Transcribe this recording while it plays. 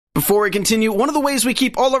Before we continue, one of the ways we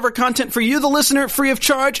keep all of our content for you, the listener, free of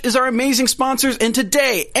charge is our amazing sponsors, and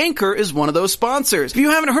today, Anchor is one of those sponsors. If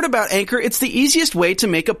you haven't heard about Anchor, it's the easiest way to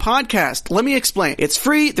make a podcast. Let me explain. It's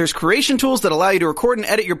free, there's creation tools that allow you to record and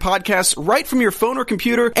edit your podcasts right from your phone or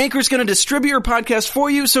computer. Anchor's going to distribute your podcast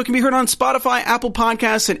for you so it can be heard on Spotify, Apple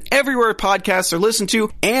Podcasts, and everywhere podcasts are listened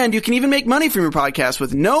to, and you can even make money from your podcast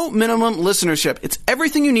with no minimum listenership. It's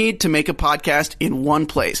everything you need to make a podcast in one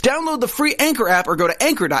place. Download the free Anchor app or go to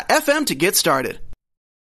anchor.fm to get started.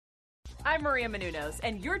 I'm Maria Menounos,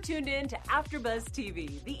 and you're tuned in to AfterBuzz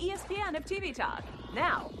TV, the ESPN of TV talk.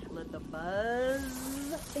 Now, let the buzz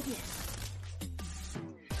begin.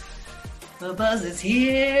 The buzz is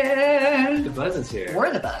here. The buzz is here.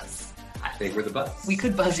 We're the buzz. I think we're the buzz. We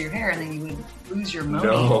could buzz your hair and then you would lose your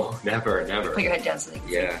moaning. No, never. Put your head down so they can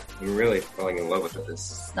see. Yeah, I'm really falling in love with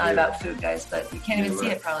this. It's not about food, guys, but you can't even see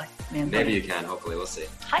it probably. Man, maybe you can. Hopefully, we'll see.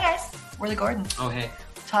 Hi, guys. We're the Gordons. Oh, hey.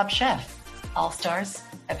 Top Chef. All Stars,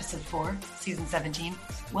 Episode 4, Season 17.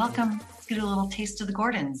 Welcome. Let's get a little taste of the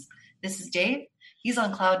Gordons. This is Dave. He's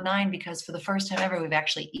on cloud 9 because for the first time ever, we've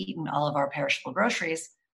actually eaten all of our perishable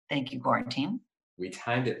groceries. Thank you, quarantine. We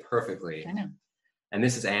timed it perfectly. I know. And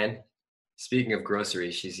this is Anne. Speaking of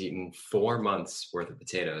groceries, she's eaten 4 months worth of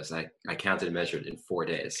potatoes. I counted and measured in 4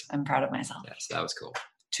 days. I'm proud of myself. Yes, that was cool.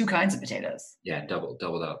 2 kinds of potatoes. Yeah, doubled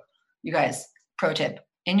up. You guys, pro tip.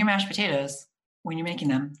 In your mashed potatoes, when you're making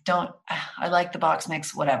them, I like the box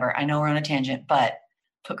mix, whatever. I know we're on a tangent, but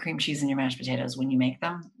put cream cheese in your mashed potatoes when you make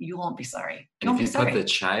them. You won't be sorry. And if you put the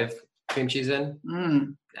chive cream cheese in,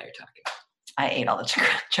 now you're talking. I ate all the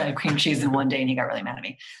chive cream cheese in one day and he got really mad at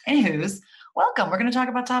me. Anywho's, welcome. We're going to talk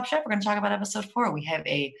about Top Chef. We're going to talk about Episode 4. We have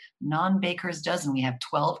a non-baker's dozen. We have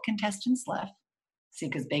 12 contestants left. See,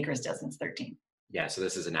 because baker's dozen's 13. Yeah, so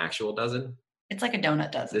this is an actual dozen? It's like a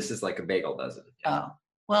donut dozen. This is like a bagel dozen. Yeah. Oh,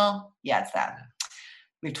 well, yeah, it's that.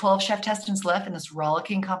 We have 12 chef testants left in this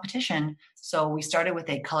rollicking competition. So we started with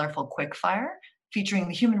a colorful quickfire featuring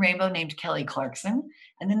the human rainbow named Kelly Clarkson.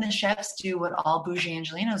 And then the chefs do what all bougie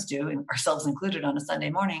Angelinos do, and ourselves included, on a Sunday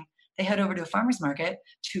morning. They head over to a farmer's market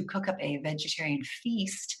to cook up a vegetarian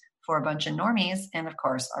feast for a bunch of normies and, of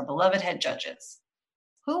course, our beloved head judges.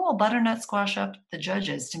 Who will butternut squash up the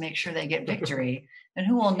judges to make sure they get victory? And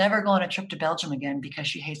who will never go on a trip to Belgium again because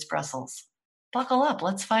she hates Brussels? Buckle up.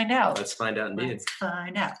 Let's find out. Let's find out indeed. Let's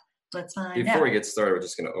find out. Before we get started, we're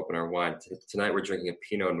just going to open our wine. Tonight we're drinking a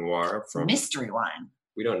Pinot Noir from... Mystery wine.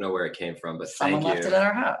 We don't know where it came from, but Someone left it at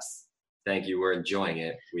our house. Thank you. We're enjoying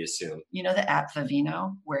it, we assume. You know the app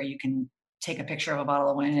Vivino, where you can take a picture of a bottle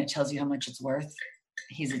of wine and it tells you how much it's worth?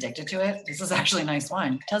 He's addicted to it. This is actually nice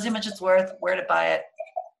wine. It tells you how much it's worth, where to buy it.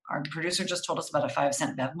 Our producer just told us about a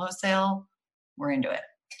 5-cent Bevmo sale. We're into it.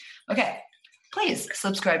 Okay. Please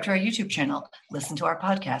subscribe to our YouTube channel. Listen to our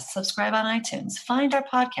podcast. Subscribe on iTunes. Find our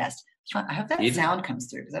podcast. I hope that sound comes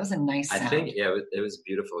through because that was a nice sound. I think, yeah, it was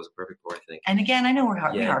beautiful. It was a perfect pour, I think. And again, I know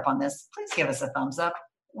we harp on this. Please give us a thumbs up.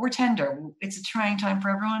 We're tender. It's a trying time for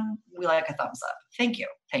everyone. We like a thumbs up. Thank you.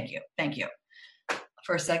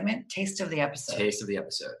 First segment, taste of the episode. Taste of the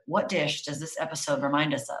episode. What dish does this episode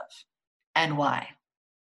remind us of and why?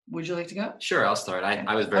 Would you like to go? Sure, I'll start.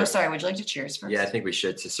 I was very... Oh, sorry. Would you like to cheers first? Yeah, I think we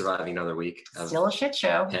should, to surviving another week. Still a shit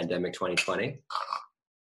show. Pandemic 2020.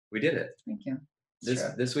 We did it. Thank you.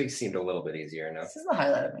 This week seemed a little bit easier now. This is the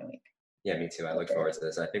highlight of my week. Yeah, me too. I look forward to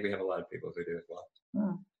this. I think we have a lot of people who do as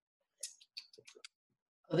well.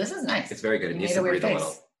 Oh, this is nice. It's very good. It needs to breathe a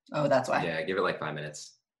little. Oh, that's why. Yeah, give it like 5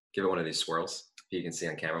 minutes. Give it one of these swirls. You can see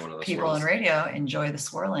on camera one of those People swirls. on radio enjoy the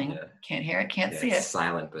swirling. Yeah. Can't hear it, can't see it. It's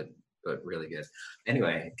silent, but really good.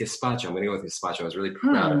 Anyway, gazpacho. I'm going to go with gazpacho. I was really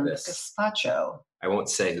proud of this. Gazpacho. I won't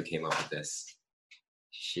say who came up with this.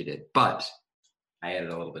 She did. But I added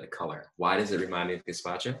a little bit of color. Why does it remind me of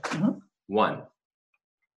gazpacho? Mm-hmm. One,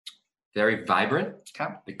 very vibrant.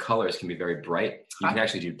 Okay. The colors can be very bright. You can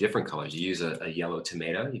actually do different colors. You use a yellow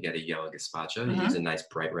tomato, you get a yellow gazpacho. You use a nice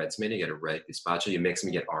bright red tomato, you get a red gazpacho. You mix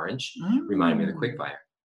them, you get orange. Reminded me of the quickfire.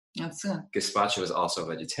 That's good. Gazpacho is also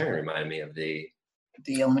vegetarian. Reminded me of the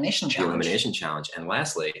elimination challenge. And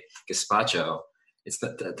lastly, gazpacho,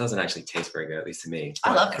 that doesn't actually taste very good, at least to me.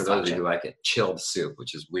 I love gazpacho. For those of you who like it, chilled soup,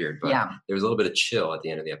 which is weird, but there was a little bit of chill at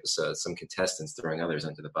the end of the episode. Some contestants throwing others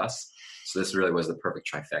under the bus. So this really was the perfect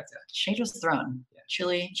trifecta. Shade was thrown. Yeah.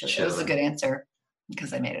 Chili. It was a good answer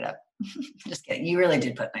because I made it up. Just kidding. You really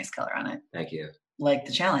did put nice color on it. Thank you. Like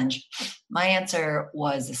the challenge. My answer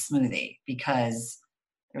was a smoothie because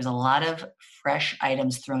there's a lot of fresh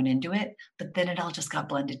items thrown into it, but then it all just got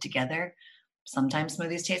blended together. Sometimes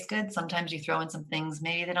smoothies taste good. Sometimes you throw in some things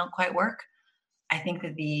maybe they don't quite work. I think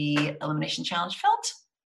that the elimination challenge felt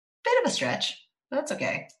a bit of a stretch, but that's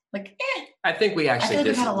okay. Like, I think we I actually feel like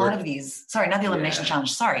we've had a lot we're- of these. Sorry, not the elimination Yeah.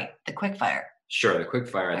 challenge. Sorry, the quick fire. Sure, the quick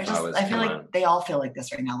fire I thought was. I feel come like on. they all feel like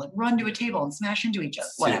this right now. Like run to a table and smash into each other.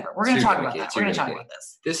 Too- Whatever. We're going to too talk about gimmicky, that. too We're going to talk gimmicky. about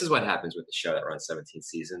this. This is what happens with the show that runs 17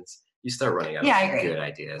 seasons. You start running out Yeah, I of agree. good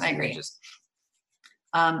ideas. I and you agree. Just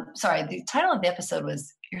Sorry, the title of the episode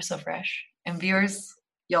was "You're So Fresh," and viewers,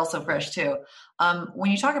 y'all so fresh too. When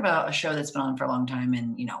you talk about a show that's been on for a long time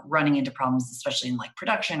and running into problems, especially in like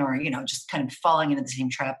production or just kind of falling into the same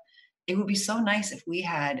trap, it would be so nice if we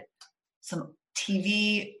had some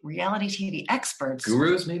reality TV experts,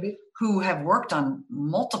 gurus, maybe. who have worked on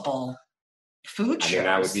multiple food shows.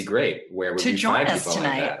 That would be great. Where would to we join find us people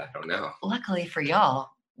tonight. like that? I don't know. Luckily for y'all,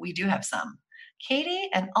 we do have some. Katie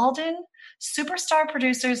and Alden, superstar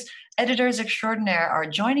producers, editors extraordinaire, are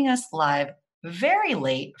joining us live very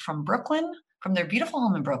late from Brooklyn, from their beautiful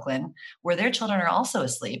home in Brooklyn, where their children are also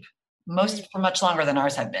asleep, for much longer than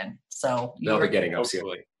ours have been. So They'll be getting up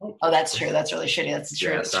soon. Oh, that's true. That's really shitty. That's true.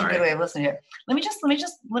 Yeah, That's a sorry. good way of listening here. Let me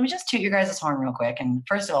just toot your guys' horn real quick. And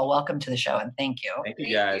first of all, welcome to the show and thank you. Thank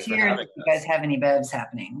you guys for Cheers having if you us. guys have any bevs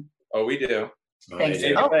happening. Oh, we do. Thanks. they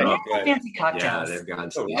do. Oh, Thank we you. have fancy Yeah, cocktails. they've gone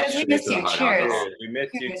Oh, to you the guys, we missed you. hot Cheers. alcohol. We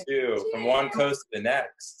missed you too. From one coast to the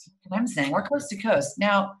next. I'm saying we're coast to coast.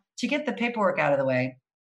 Now, to get the paperwork out of the way,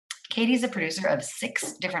 Katie's a producer of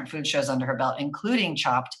 6 different food shows under her belt, including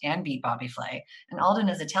Chopped and Beat Bobby Flay. And Alden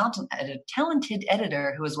is a talented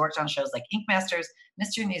editor who has worked on shows like Ink Masters,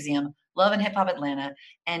 Mystery Museum, Love and Hip Hop Atlanta,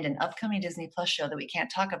 and an upcoming Disney Plus show that we can't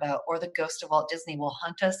talk about, or The Ghost of Walt Disney will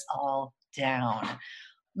hunt us all down.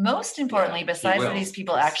 Most importantly, Yeah, he besides that will. these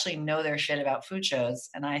people Yes. actually know their shit about food shows,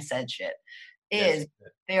 and I said shit, Yes. is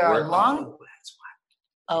there are long... Oh, that's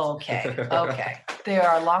Okay. Okay. They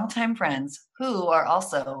are longtime friends who are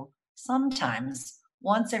also sometimes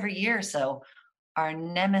once every year or so are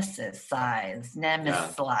nemesis because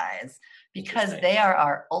Interesting. they are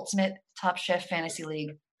our ultimate Top Chef Fantasy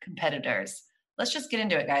League competitors. Let's just get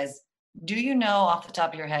into it, guys. Do you know off the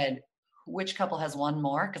top of your head which couple has won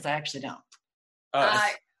more? Because I actually don't.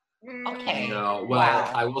 Okay. No, well,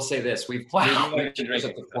 Wow. I will say this: we've Wow. changed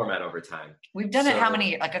up the format over time. We've done it how So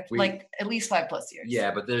many? Like at least 5+ years.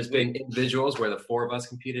 Yeah, but there's been individuals where the 4 of us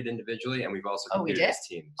competed individually, and we've also Oh, we competed did? as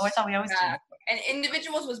teams. Oh, I thought we always Yeah. did. And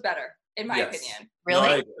individuals was better, in my Yes. opinion. Really?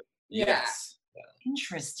 No, I agree. Yes.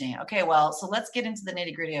 Interesting. Okay, well, so let's get into the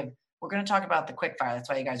nitty gritty of. We're going to talk about the quick fire. That's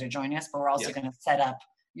why you guys are joining us, but we're also Yeah. going to set up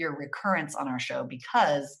your recurrence on our show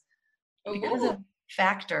because of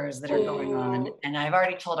factors that are going on, Ooh. and I've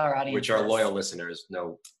already told our audience, which our this. loyal listeners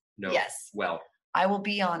know. Yes. Well, I will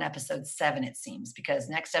be on episode 7, it seems, because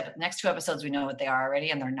next 2 episodes we know what they are already,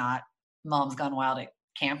 and they're not Mom's Gone Wild at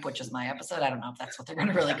Camp, which is my episode. I don't know if that's what they're going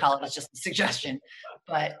to really call it. It's just a suggestion,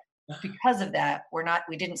 but because of that,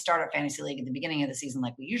 we didn't start our fantasy league at the beginning of the season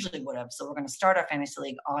like we usually would have. So we're going to start our fantasy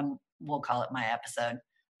league on, we'll call it my episode,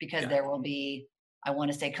 because there will be, I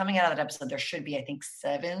want to say, coming out of that episode, there should be, I think,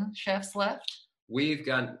 7 chefs left. we've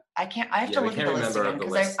got. I have to we look at can't the list remember again of the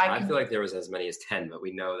because list. I I feel like there was as many as 10, but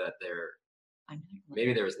we know that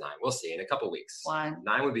maybe there was 9. We'll see in a couple weeks. 1,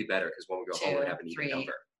 9 would be better because when we go home, we'd 2, have an even 3,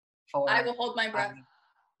 number. 4. I will hold my breath.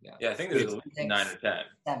 5, Yeah, I think there's at least 6, 9 or 10.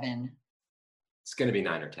 7. It's going to be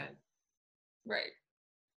 9 or 10. Right.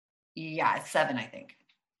 Yeah, it's 7, I think.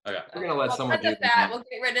 Okay. We're gonna let We'll someone cut the do fat. We'll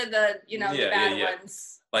get rid of the, the Yeah, bad yeah.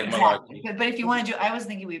 ones. Like Exactly. malarkey. But if you want to do, I was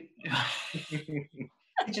thinking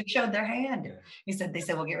they just showed their hand. They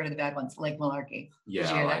said we'll get rid of the bad ones, like malarkey. Yeah, Did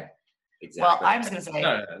you hear like, that? exactly. Well, I'm just gonna say,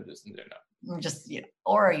 No, just no.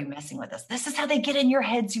 or are you messing with us? This is how they get in your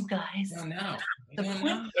heads, you guys. No. The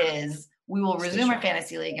point is, we will resume our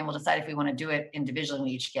fantasy league and we'll decide if we want to do it individually. And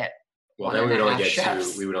we each get. Well, then we would only get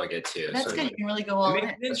chefs. 2. We would only get 2. That's so good. You can really go all in.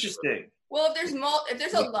 It's interesting. Well, if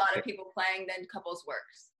there's a lot of people playing, then couples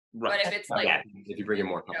works. Right. But if it's like, if you bring in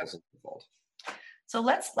more couples into the fold. So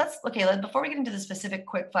let's before we get into the specific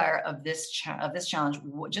quick fire of this challenge,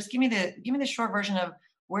 just give me the short version of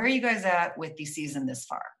where are you guys at with the season this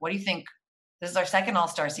far? What do you think? This is our second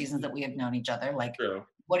All-Star season that we have known each other. Like, True.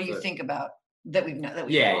 what do you think about that we've known?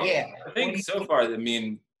 Yeah. I think so far, out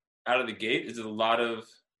of the gate is a lot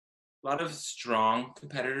of strong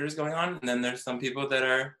competitors going on, and then there's some people that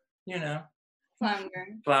are,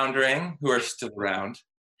 floundering who are still around.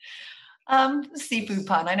 Seafood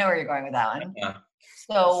pun. I know where you're going with that one. Yeah.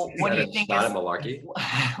 So what do you think? Not a malarkey.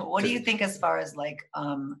 What do you think as far as like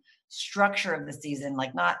structure of the season?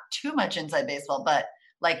 Like not too much inside baseball, but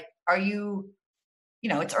like, are you?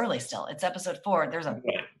 It's early still. It's episode 4. There's a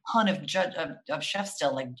ton of chefs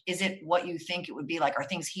still. Like, is it what you think it would be like? Are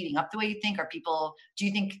things heating up the way you think? Do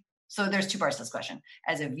you think? So there's 2 parts to this question.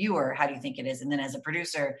 As a viewer, how do you think it is? And then as a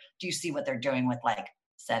producer, do you see what they're doing with like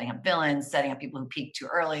setting up villains, setting up people who peak too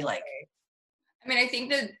early. Like, I mean, I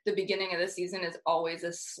think that the beginning of the season is always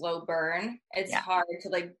a slow burn. It's hard to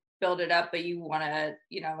like build it up, but you want to,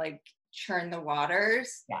 like churn the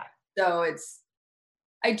waters. Yeah. So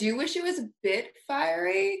I do wish it was a bit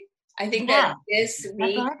fiery. I think that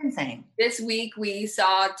this week we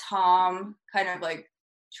saw Tom kind of like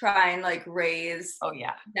try and like raise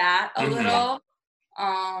that a little.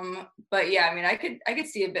 But yeah, I mean, I could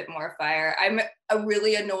see a bit more fire. I'm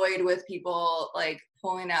really annoyed with people like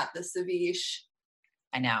pulling out the ceviche.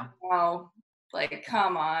 I know. Oh, like,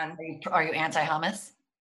 come on. Are you anti-hummus?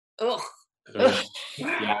 Ugh.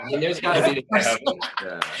 Yeah, I mean, there's got to be.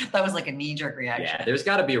 That was like a knee-jerk reaction. Yeah, there's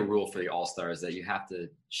got to be a rule for the All-Stars that you have to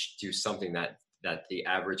do something that the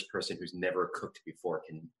average person who's never cooked before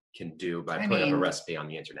can do by putting up a recipe on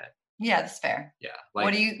the internet. Yeah, that's fair. Yeah.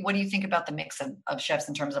 Like, what do you think about the mix of chefs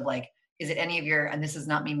in terms of like, is it any of your, and this is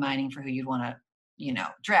not me mining for who you'd want to,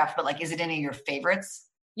 draft, but like, is it any of your favorites?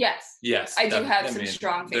 Yes. I do have some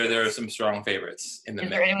strong favorites. There are some strong favorites in the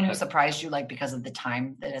mix. Is there anyone who surprised you, like, because of the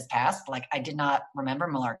time that has passed? Like, I did not remember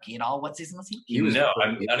Malarkey at all. What season was he? I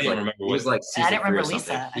don't even remember. He was like season I didn't remember 3 or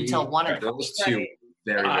something. Lisa until one of those two.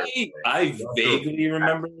 I vaguely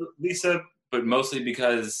remember Lisa, but mostly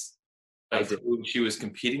because of who she was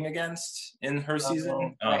competing against in her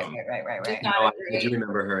season. Right. I do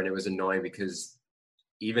remember her, and it was annoying because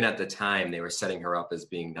even at the time they were setting her up as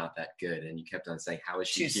being not that good, and you kept on saying, how is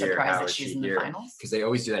she She's here? surprised How that is she's she in the here? finals? Because they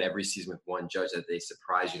always do that every season with one judge, that they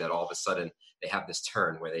surprise you that all of a sudden they have this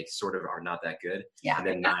turn where they sort of are not that good. Yeah. And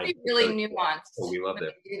then That's really nuanced. So we loved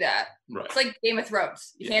it. Do that. Right. It's like Game of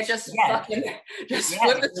Thrones. You can't just fucking just Yeah.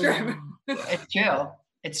 flip the script.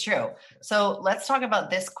 It's true. So let's talk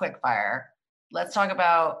about this quick fire. Let's talk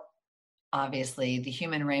about, obviously, the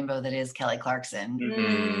human rainbow that is Kelly Clarkson.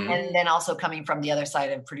 Mm-hmm. And then also coming from the other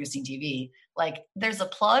side of producing TV, like there's a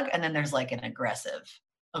plug and then there's like an aggressive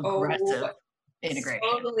integration.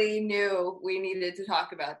 Totally knew we needed to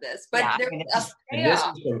talk about this. But this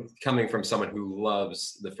is coming from someone who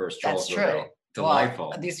loves the first Trolls movie. That's true. Delightful.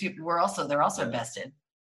 Well, these people they're also invested.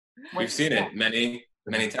 We've seen it many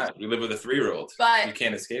times. We live with a 3-year-old. But you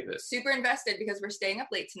can't escape this. Super invested because we're staying up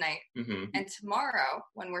late tonight. Mm-hmm. And tomorrow,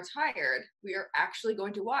 when we're tired, we are actually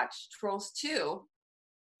going to watch Trolls 2.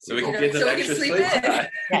 So we can get some extra sleep. Yes,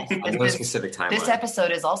 on no specific timeline. This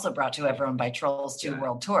episode is also brought to everyone by Trolls 2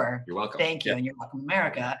 World Tour. You're welcome. Thank you, and you're welcome,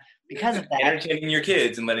 America. Because of that. Entertaining your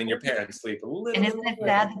kids and letting your parents sleep a little. And isn't it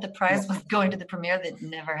sad that the prize was going to the premiere that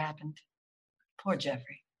never happened? Poor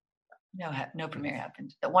Jeffrey. No premiere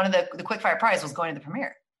happened. That one of the quickfire prize was going to the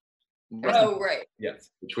premiere. Oh, right. Yes,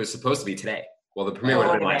 which was supposed to be today. Well, the premiere would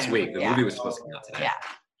have been last week. The movie was supposed to be out today. Yeah.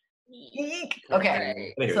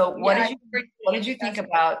 Okay. So what did you think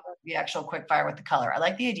about the actual quickfire with the color? I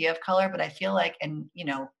like the idea of color, but I feel like, and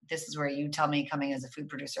this is where you tell me, coming as a food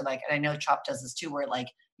producer, like, and I know Chopped does this too, where like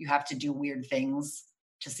you have to do weird things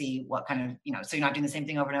to see what kind of, so you're not doing the same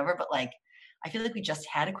thing over and over, but like, I feel like we just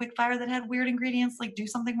had a quickfire that had weird ingredients, like do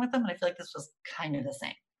something with them. And I feel like this was kind of the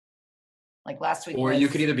same. Like last week. Or you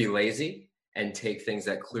could either be lazy and take things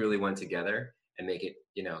that clearly went together and make it,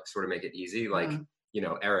 sort of make it easy. Like,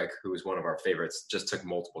 Eric, who was one of our favorites, just took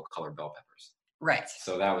multiple colored bell peppers. Right.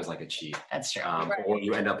 So that was like a cheat. That's true. Or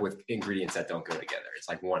you end up with ingredients that don't go together. It's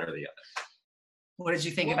like one or the other. What did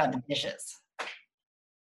you think about the dishes?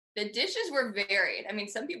 The dishes were varied. I mean,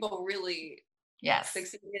 some people really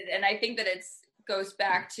succeeded. And I think that goes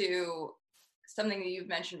back to something that you've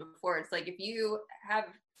mentioned before. It's like, if you have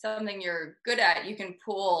something you're good at, you can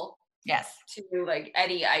pull to like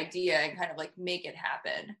any idea and kind of like make it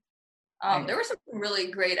happen. There were some really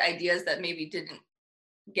great ideas that maybe didn't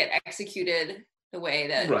get executed the way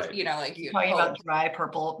that, like you talking about dry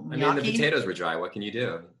purple gnocchi? I mean, the potatoes were dry. What can you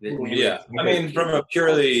do? I mean, from a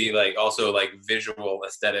purely like also like visual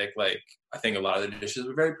aesthetic, like I think a lot of the dishes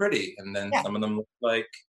were very pretty, and then some of them looked like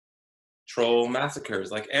troll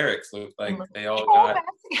massacres, like Eric's looked like they all got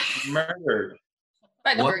murdered.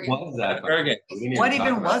 By the what was that? What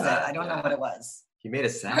even was it? I don't know what it was. He made a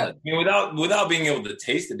salad. I mean, without being able to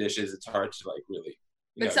taste the dishes, it's hard to like really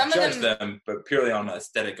judge them, but purely on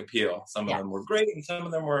aesthetic appeal. Some of them were great, and some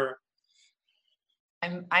of them were.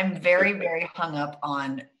 I'm very, very hung up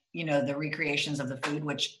on the recreations of the food,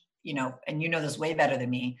 which and this way better than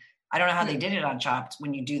me. I don't know how they did it on Chopped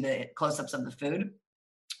when you do the close-ups of the food.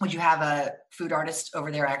 Would you have a food artist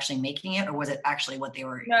over there actually making it, or was it actually what they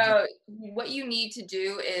were? No, what you need to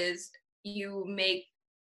do is you make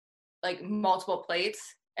like multiple plates,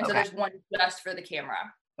 and so there's one just for the camera.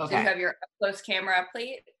 So you have your close camera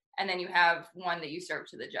plate, and then you have one that you serve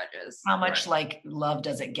to the judges. How much like love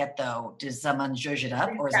does it get though? Does someone judge it up,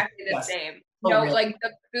 or is exactly it the same? No, really? Like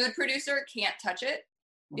the food producer can't touch it.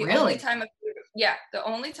 The only time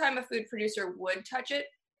a food producer would touch it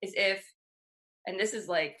is if, and this is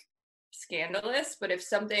like scandalous, but if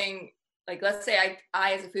something like, let's say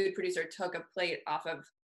I as a food producer took a plate off of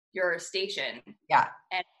your station,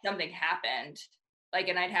 and something happened, like,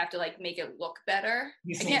 and I'd have to like make it look better.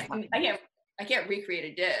 I can't recreate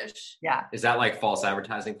a dish. Yeah. Is that like false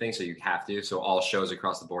advertising thing? So you have to, so all shows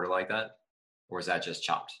across the board are like that? Or is that just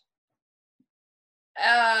chopped?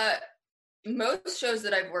 Most shows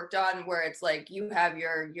that I've worked on where it's like you have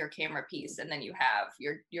your camera piece and then you have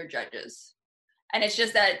your judges. And it's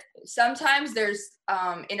just that sometimes there's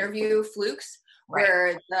interview flukes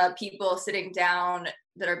where the people sitting down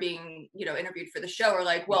that are being, interviewed for the show are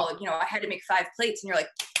like, well, I had to make 5 plates, and you're like,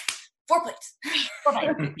 4 plates. Oh my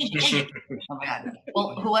God.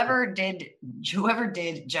 Well, whoever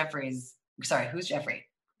did Jeffrey's, sorry, who's Jeffrey?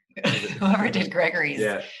 Whoever did Gregory's,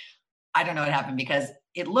 I don't know what happened, because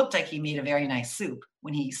it looked like he made a very nice soup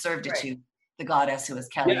when he served it to the goddess, who was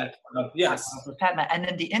Kelly. Yes. Padma. And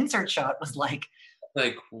then the insert shot was like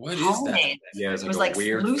what is that? Yeah, it was like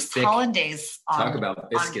weird, loose thick, hollandaise. Talk about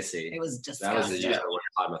viscosity. It was disgusting. That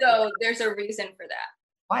was the So there's a reason for that.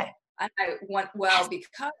 Why?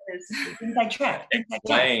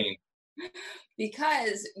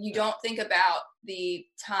 Because you don't think about the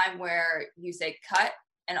time where you say cut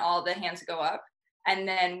and all the hands go up, and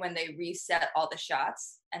then when they reset all the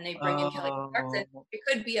shots and they bring in Kelly Clarkson, it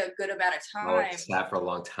could be a good amount of time. It sat for a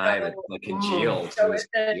long time. It like congealed. So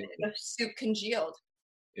the soup congealed.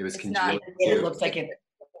 It was congealed. It looks like it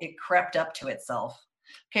crept up to itself.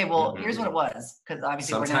 Okay, well, here's what it was, because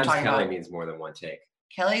obviously sometimes we're not talking Kelly about needs more than one take.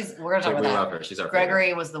 We're going to talk about that. Love her. She's our Gregory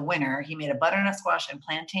favorite. was the winner. He made a butternut squash and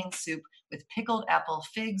plantain soup with pickled apple,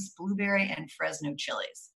 figs, blueberry, and Fresno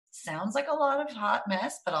chilies. Sounds like a lot of hot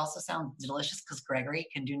mess, but also sounds delicious because Gregory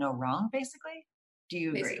can do no wrong, basically. Do you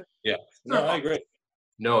agree? Yeah. No, I agree.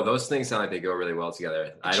 No, those things sound like they go really well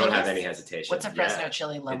together. I don't have any hesitation. What's a Fresno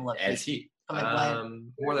chili level of heat? Heat.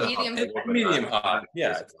 More than medium hot.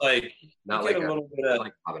 Yeah, it's like not like a little bit of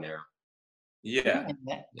like habanero. Yeah.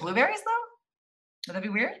 Blueberries though? Would that be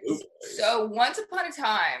weird? So once upon a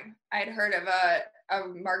time, I'd heard of a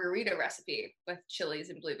margarita recipe with chilies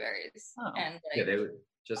and blueberries, and they would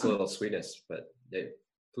just a little sweetness, but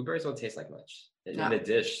blueberries don't taste like much. In a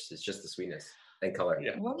dish, it's just the sweetness and color.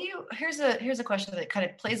 Yeah. Well, here's a question that kind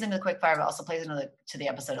of plays into the quickfire, but also plays into the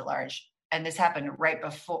episode at large. And this happened right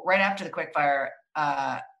after the quickfire.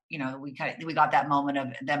 We got that moment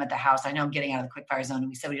of them at the house. I know I'm getting out of the quickfire zone, and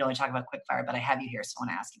we said we'd only talk about quickfire, but I have you here, so I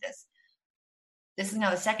want to ask you this. This is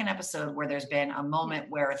now the second episode where there's been a moment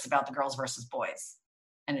where it's about the girls versus boys.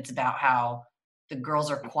 And it's about how the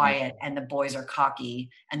girls are quiet and the boys are cocky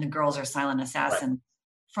and the girls are silent assassins. Right.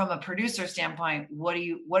 From a producer standpoint, what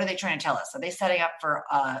are they trying to tell us? Are they setting up for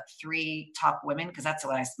 3 top women? Because that's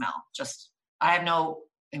what I smell. I have no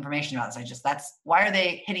information about this. Why are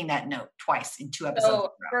they hitting that note twice in 2 episodes?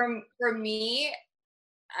 So for me,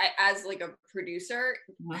 as like a producer,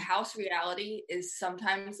 house reality is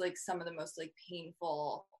sometimes like some of the most like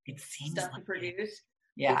painful stuff to produce.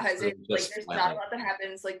 Yeah, because it's like there's not a lot that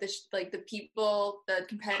happens. Like the people, the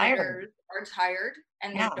competitors are tired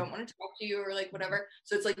and they don't want to talk to you or like whatever.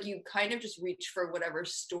 So it's like you kind of just reach for whatever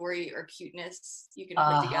story or cuteness you can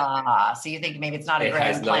put together. So you think maybe it's not a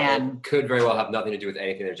grand plan? It could very well have nothing to do with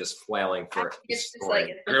anything. They're just flailing for the story.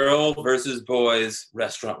 Like girl versus boys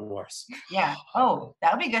restaurant wars. Yeah. Oh,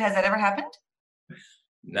 that would be good. Has that ever happened?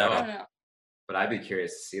 No. But I'd be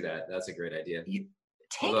curious to see that. That's a great idea.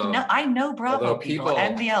 I know Bravo people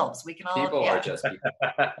and the elves. We can all. People are just people.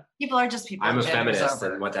 People are just people. I'm a feminist,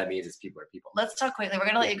 and what that means is people are people. Let's talk quickly. We're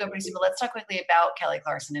going to let you go pretty soon, but let's talk quickly about Kelly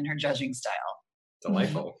Clarkson and her judging style.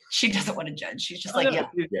 Delightful. She doesn't want to judge. She's just I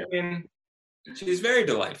mean, she's very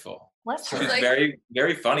delightful. She's very,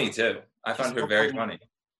 very funny too. I found her very funny.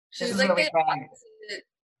 She's like the opposite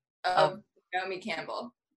of Naomi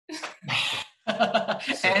Campbell.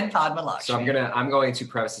 And Padma Lakshmi. So I'm going to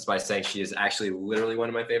preface this by saying she is actually literally one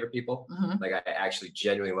of my favorite people. Like I actually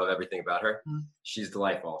genuinely love everything about her. She's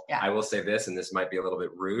delightful. I will say this, and this might be a little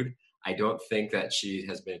bit rude. I don't think that she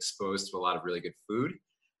has been exposed to a lot of really good food.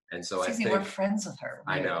 And so I think we're friends with her.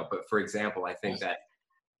 I know, but for example, I think that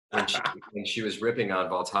when she was ripping on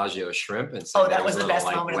Voltaggio shrimp and saying that was the best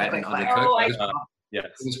moment of the quickfire. Yes.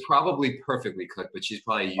 It was probably perfectly cooked, but she's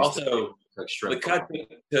probably used also to cook shrimp. The cut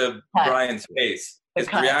to Brian's face, his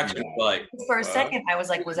reaction was like. For a second, I was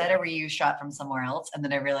like, was that a reuse shot from somewhere else? And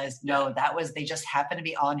then I realized, no, they just happened to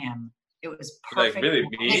be on him. It was perfect. Like, really?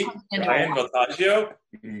 Me? Brian Voltaggio?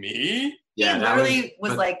 Me? Yeah, he literally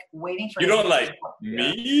was like waiting for. You don't like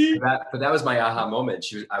me? But that was my aha moment.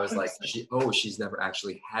 I was like, she's never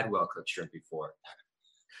actually had well-cooked shrimp before.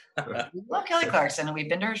 We love Kelly Clarkson, and we've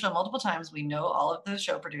been to her show multiple times. We know all of the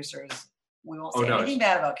show producers. We won't say anything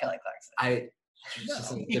bad about Kelly Clarkson. She's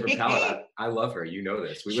just a different palette. I love her. You know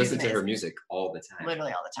this. We listen to her music all the time.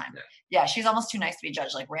 Literally all the time. Yeah, she's almost too nice to be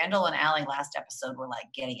judged. Like Randall and Allie last episode were like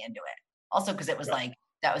getting into it. Also because it was like,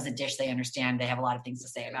 that was a dish they understand. They have a lot of things to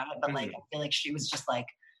say about it. But like, I feel like she was just like,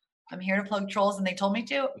 I'm here to plug trolls and they told me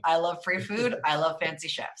to. I love free food. I love fancy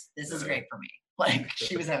chefs. This is great for me. Like,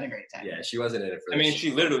 she was having a great time. Yeah, she wasn't in it for I mean, she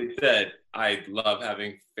literally said, I love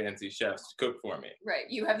having fancy chefs cook for me. Right.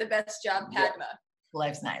 You have the best job, Padma.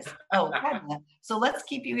 Life's nice. Oh, Padma. So let's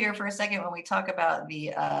keep you here for a second when we talk about we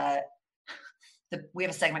have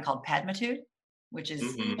a segment called Padmatude, which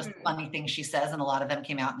is just funny things she says, and a lot of them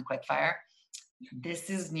came out in the quickfire. This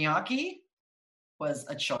is gnocchi, was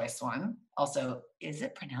a choice one. Also, is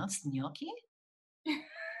it pronounced gnocchi?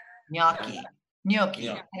 Gnocchi. Gnocchi.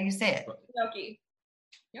 How do you say it? Gnocchi.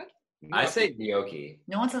 I say gnocchi.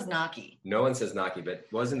 No one says gnocchi. No one says gnocchi, but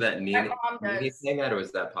wasn't that Nene saying that, or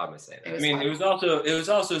was that Padma saying that? I mean, it was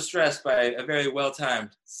also stressed by a very well-timed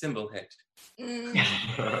cymbal hit. Editing.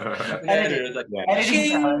 I do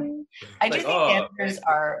think the editors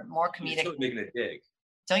are more comedic. Still making a dig.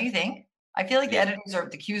 Don't you think? I feel like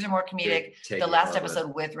the cues are more comedic. The last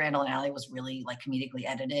episode with Randall and Allie was really like comedically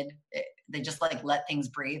edited. They just like let things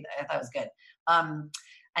breathe. I thought it was good.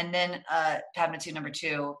 And then Padmatude number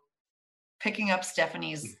 2, picking up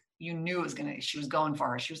Stephanie's. You knew she was going for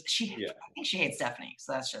her. I think she hates Stephanie.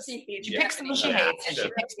 So that's just she picks someone she hates and she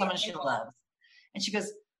picks someone she loves. And she goes,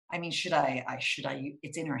 I mean, should I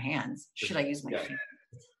it's in her hands. Should I use my feet?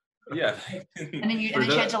 Yeah. And then she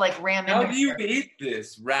had to like ram in. How do you eat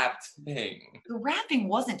this wrapped thing? The wrapping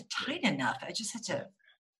wasn't tight enough. I just had to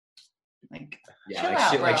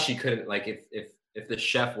she couldn't, like, if the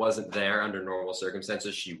chef wasn't there under normal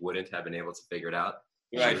circumstances, she wouldn't have been able to figure it out.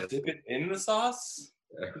 Right. Dip it in the sauce?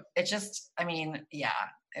 It just, I mean, yeah,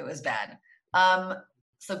 it was bad.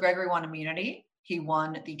 So Gregory won immunity. He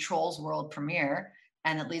won the Trolls World premiere.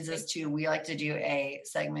 And it leads us to, we like to do a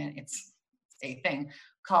segment, it's a thing,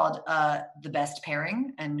 called The Best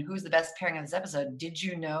Pairing. And who's the best pairing of this episode? Did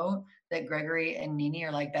you know that Gregory and Nene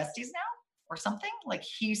are like besties now? Or something? Like,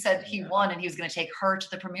 he said he won and he was going to take her to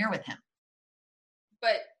the premiere with him.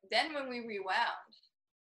 But then when we rewound,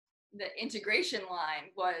 the integration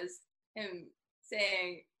line was him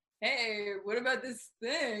saying, hey, what about this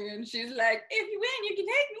thing? And she's like, if you win, you can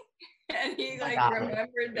take me. And he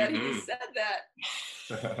remembered that he said that.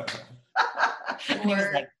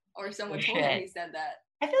 Or someone told him he said that.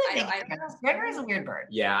 I feel like Gregory's a weird bird.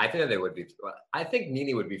 Yeah, I think that they would be. I think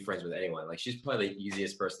Nene would be friends with anyone. Like, she's probably the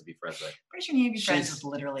easiest person to be friends with. Pretty sure Nene would be friends with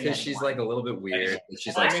literally anyone. Because she's like a little bit weird.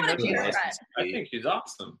 She's I think she's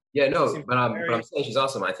awesome. Yeah, no, but I'm saying she's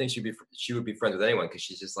awesome. I think she would be friends with anyone because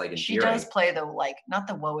she's just like endearing. She does play the not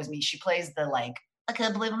the woe is me. She plays the I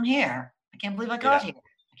can't believe I'm here. I can't believe I got here.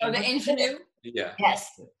 Oh, the ingenue? Yeah.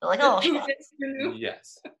 Yes. They're like, oh,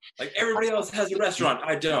 yes. Like, everybody else has a restaurant.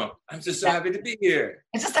 I don't. I'm just so happy to be here.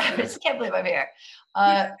 I can't believe I'm here.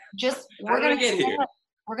 We're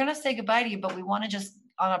gonna say goodbye to you, but we want to just,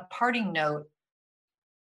 on a parting note,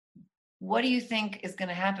 what do you think is going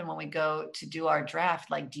to happen when we go to do our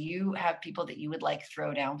draft? Like, do you have people that you would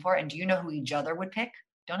throw down for, and do you know who each other would pick?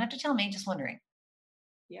 Don't have to tell me. Just wondering.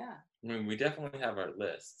 Yeah. I mean, we definitely have our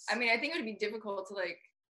lists. I mean, I think it would be difficult to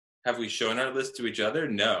Have we shown our list to each other?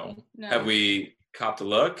 No. Have we copped a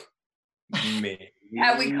look? Maybe.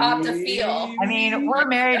 Have we copped a feel? I mean, we're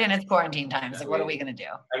married and it's quarantine time, so what are we going to do?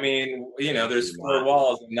 I mean, there's 4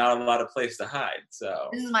 walls and not a lot of place to hide,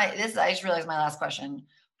 so. I just realized my last question.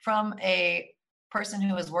 From a person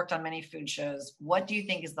who has worked on many food shows, what do you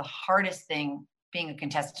think is the hardest thing being a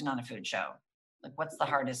contestant on a food show? Like, what's the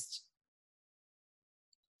hardest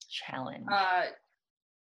challenge?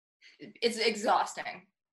 It's exhausting.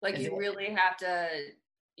 You really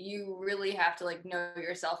have to know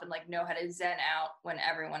yourself and know how to zen out when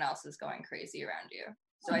everyone else is going crazy around you.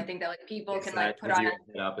 So I think that people can put on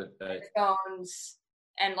their phones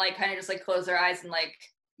and kind of just close their eyes and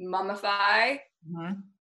mummify. Mm-hmm.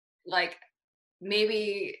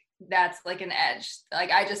 Maybe that's an edge.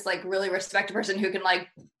 I just really respect a person who can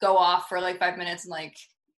go off for 5 minutes and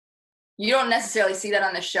you don't necessarily see that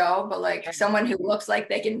on the show, but someone who looks like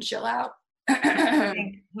they can chill out.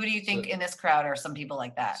 Who do you think in this crowd are some people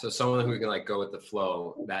like that? So someone who can go with the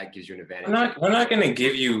flow, that gives you an advantage. We're not going to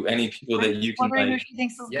give you any people that you can who she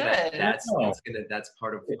thinks is good. That's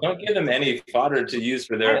part of. Don't give them any fodder to use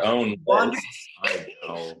for their own.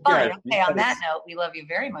 Oh, but okay, on that note, we love you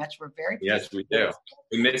very much. We're very Yes, we do.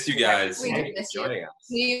 We miss you guys. We do miss you.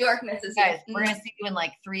 New York misses you. Guys, we're gonna see you in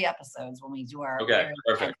like 3 episodes when we do our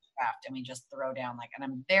perfect draft, and we just throw down and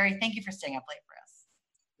I'm very thank you for staying up late for us.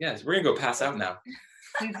 Yes, we're gonna go pass out now.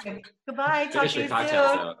 Goodbye. Talk to you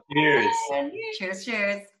soon. Cheers.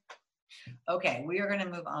 Cheers. Okay, we are gonna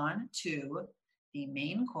move on to the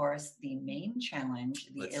main course, the main challenge,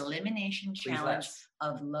 the elimination challenge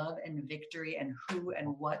of Love and Victory and Who and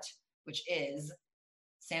What, which is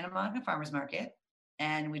Santa Monica Farmers Market.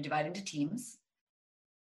 And we divide into teams.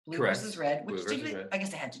 Blue versus red, which I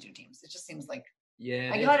guess I had to do teams. It just seems like,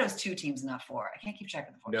 I thought it was 2 teams, not 4. I can't keep track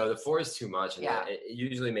of the 4. No, the 4 is too much. And it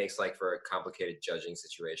usually makes for a complicated judging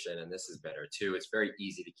situation. And this is better too. It's very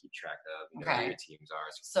easy to keep track of. You know who your teams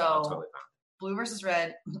are. So totally fine. Blue versus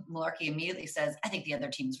red, Malarkey immediately says, I think the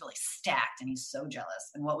other team's really stacked, and he's so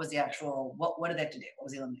jealous. And what was the actual, what did they have to do? What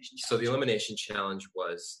was the elimination challenge? So the elimination challenge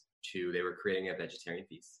was they were creating a vegetarian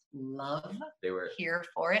feast. Love. They were here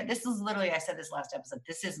for it. This is literally, I said this last episode,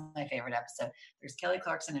 this is my favorite episode. There's Kelly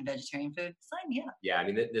Clarkson and vegetarian food. Sign me up. Yeah, I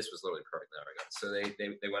mean, this was literally perfect in that regard. So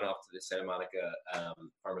they went off to the Santa Monica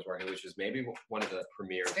Farmers Market, which was maybe one of the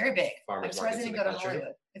premier very big farmers markets in the country.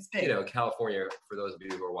 Hollywood. It's big. You know, California, for those of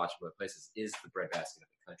you who are watching other places, is the breadbasket of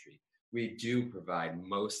the country. We do provide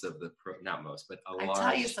most of the, not most, but a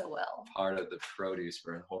large part of the produce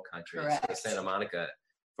for the whole country. Correct. So Santa Monica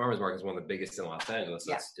Farmers Market is one of the biggest in Los Angeles.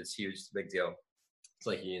 So it's huge. It's a big deal. It's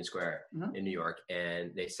like Union Square in New York.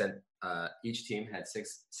 And they sent, each team had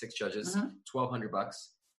six judges, $1,200.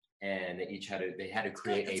 And they had to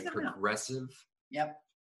create a progressive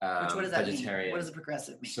which what does that mean? What does a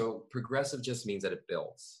progressive mean? So progressive just means that it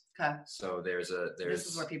builds. Okay. So this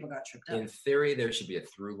is where people got tripped up. In theory, there should be a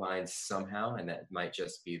through line somehow, and that might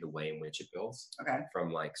just be the way in which it builds. Okay.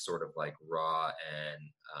 From sort of raw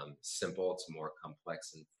and simple to more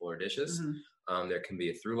complex and fuller dishes. There can be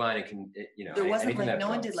a through line. It can, there wasn't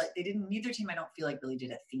one did neither team I don't feel really did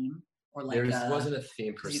a theme or there wasn't a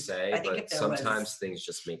theme per se, but sometimes things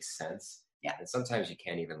just make sense. Yeah. And sometimes you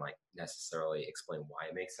can't even necessarily explain why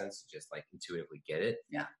it makes sense. You just intuitively get it.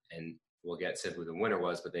 Yeah. And we'll get simply the winner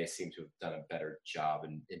was, but they seem to have done a better job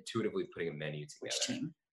in intuitively putting a menu together. Which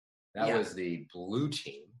team? That was the blue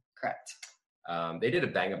team. Correct. They did a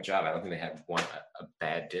bang up job. I don't think they had a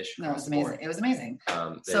bad dish. No, it was amazing. It was amazing.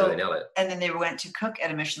 They really nailed it. And then they went to cook at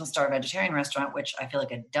a Michelin star vegetarian restaurant, which I feel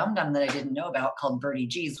like a dum-dum that I didn't know about, called Birdie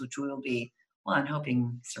G's, which we will be, 1,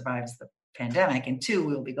 hoping survives the pandemic, and 2,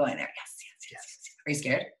 we will be going there. Yes. Are you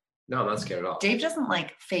scared? No, I'm not scared at all. Dave doesn't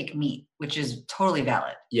like fake meat, which is totally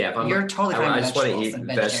valid. Yeah, you're totally fine. I just want to eat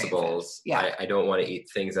vegetables. Yeah. I don't want to eat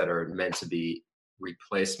things that are meant to be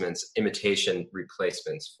imitation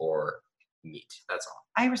replacements for meat. That's all.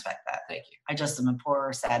 I respect that. Thank you. I just am a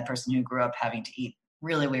poor, sad person who grew up having to eat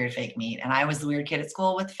really weird fake meat. And I was the weird kid at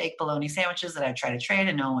school with fake bologna sandwiches that I tried to trade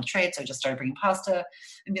and no one would trade. So I just started bringing pasta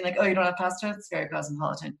and being like, oh, you don't have pasta? It's very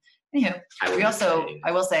cosmopolitan. Anywho,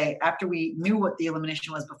 I will say, after we knew what the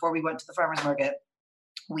elimination was before we went to the farmer's market,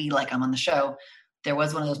 I'm on the show, there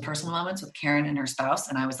was one of those personal moments with Karen and her spouse.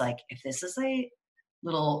 And I was like, if this is a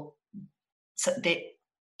little,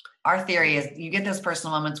 our theory is you get those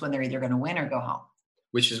personal moments when they're either going to win or go home.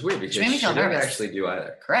 Which is weird because she didn't actually do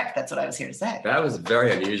either. Correct. That's what I was here to say. That was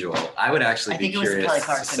very unusual. I would actually be curious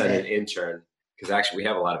to send an intern. Because actually, we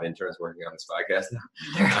have a lot of interns working on this podcast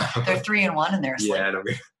now. They're 3 and 1, and they're asleep.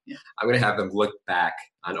 Yeah, I'm going to have them look back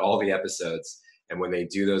on all the episodes, and when they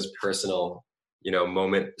do those personal,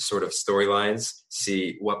 moment sort of storylines,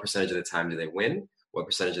 see what percentage of the time do they win, what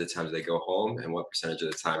percentage of the time do they go home, and what percentage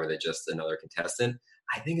of the time are they just another contestant.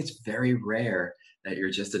 I think it's very rare that you're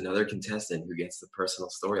just another contestant who gets the personal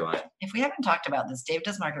storyline. If we haven't talked about this, Dave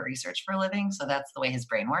does market research for a living, so that's the way his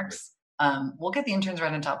brain works. We'll get the interns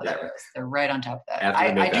right on top of that, Rose. They're right on top of that.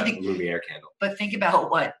 I do think Lumiere candle. But think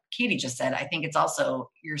about what Katie just said. I think it's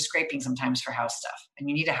also you're scraping sometimes for house stuff, and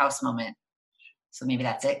you need a house moment. So maybe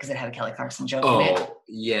that's it because it had a Kelly Clarkson joke in it. Oh,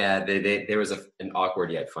 yeah. There was an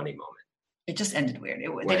awkward yet funny moment. It just ended weird.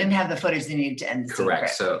 They didn't have the footage they needed to end the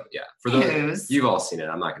correct. So yeah, for those you've all seen it.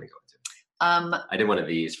 I'm not going to go into it. I did one of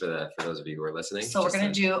these for those of you who are listening. So we're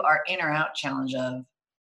going to do our in or out challenge of,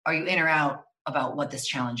 are you in or out about what this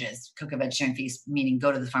challenge is? Cook a vegetarian feast, meaning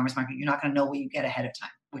go to the farmer's market. You're not going to know what you get ahead of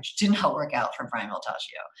time, which did not work out for Brian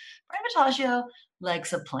Voltaggio. Brian Voltaggio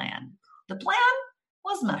likes a plan. The plan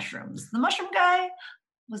was mushrooms. The mushroom guy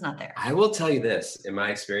was not there. I will tell you this. In my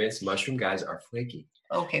experience, mushroom guys are flaky.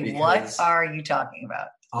 Okay, what are you talking about?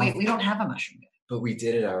 Wait, we don't have a mushroom guy. But we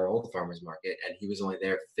did it at our old farmer's market, and he was only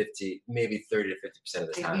there 50, maybe 30 to 50% of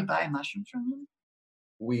the time. Did we buy mushrooms from him?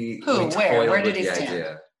 Where did he stand?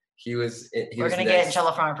 Idea. We're going to get in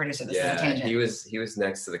trouble from our producer. This is a tangent. He was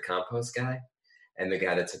next to the compost guy and the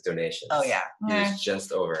guy that took donations. Oh, yeah. He was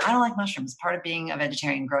just over. I don't like mushrooms. Part of being a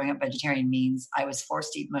vegetarian, growing up vegetarian, means I was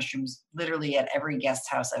forced to eat mushrooms literally at every guest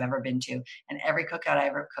house I've ever been to, and every cookout I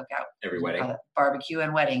ever cook out. Every wedding. Barbecue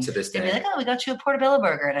and wedding. To this day. They'd be like, oh, we got you a portobello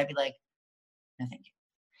burger. And I'd be like, no, thank you.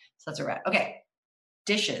 So that's a wrap. Okay.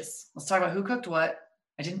 Dishes. Let's talk about who cooked what.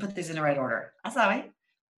 I didn't put these in the right order. That's all right.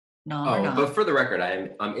 No, but for the record,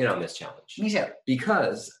 I'm in on this challenge. Me too.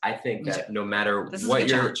 Because I think that no matter what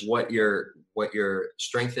your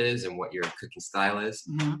strength is and what your cooking style is,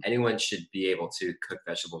 anyone should be able to cook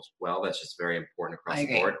vegetables well. That's just very important across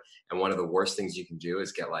the board. And one of the worst things you can do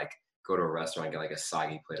is go to a restaurant and get like a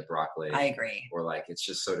soggy plate of broccoli. I agree. Or like it's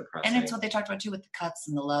just so depressing. And it's what they talked about too with the cuts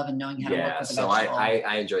and the love and knowing how to work with the vegetable. So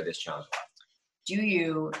I enjoyed this challenge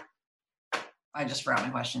a lot. I just forgot my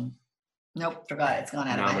question. Nope, forgot. It's gone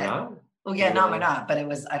out of my head. Not? Well, yeah, not, but it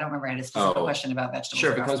was, I don't remember. I had a specific question about vegetables.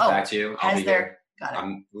 Sure, if it comes back to you, I'll be here. Got it.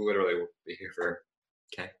 I'm literally will be here for,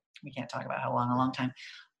 We can't talk about how long, a long time.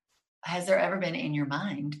 Has there ever been in your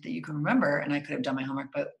mind that you can remember, and I could have done my homework,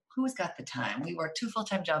 but who's got the time? We work 2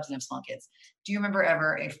 full-time jobs and have small kids. Do you remember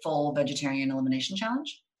ever a full vegetarian elimination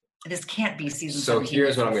challenge? This can't be season 17. So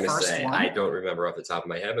here's what I'm going to say. I don't remember off the top of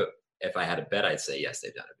my head, but if I had a bet, I'd say yes,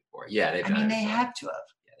 they've done it before. Yeah, they've done it. They have to have.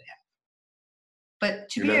 But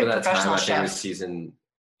to be a professional chef, was season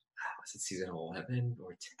 11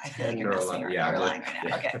 or 10? I feel like you're missing or you're lying right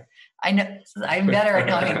now. Okay, I know. I'm better at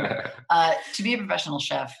knowing. To be a professional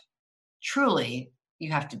chef, truly,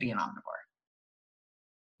 you have to be an omnivore.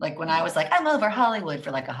 Like when I was like, I'm over Hollywood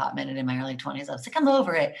for like a hot minute in my early 20s, I was like, I'm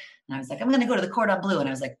over it, and I was like, I'm going to go to the Cordon Bleu, and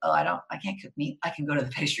I was like, I can't cook meat. I can go to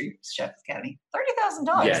the Pastry Chefs Academy.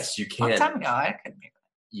 $30,000. Yes, you can. A long time ago, I couldn't pay for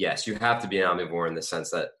that. Yes, you have to be an omnivore in the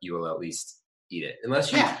sense that you will at least eat it,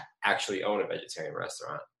 unless you actually own a vegetarian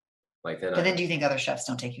restaurant. But then do you think other chefs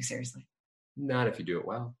don't take you seriously? Not if you do it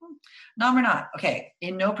well. No, we're not. Okay,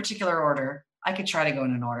 in no particular order. I could try to go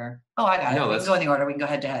in an order. Oh, I got it. We can go in the order. We can go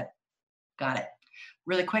head to head. Got it.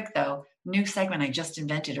 Really quick though, new segment I just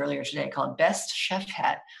invented earlier today called Best Chef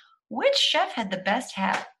Hat. Which chef had the best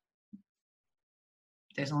hat?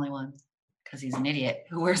 There's only one. Because he's an idiot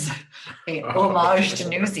who wears a homage to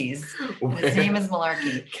Newsies. His name is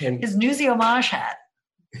Malarkey. His Newsy homage hat.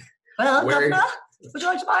 Well, Governor, would you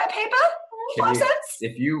like to buy a paper? 5 cents?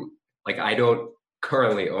 If you, I don't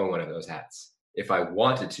currently own one of those hats. If I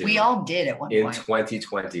wanted to. We all did at one point. In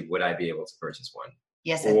 2020, would I be able to purchase one?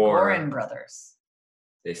 Yes, at Gorin Brothers.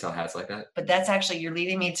 They sell hats like that? But that's actually, you're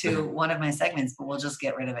leading me to one of my segments, but we'll just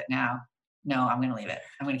get rid of it now. No, I'm going to leave it.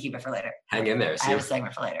 I'm going to keep it for later. Hang in there. I have a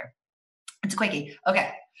segment for later. It's a quickie.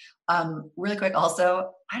 Okay. Really quick.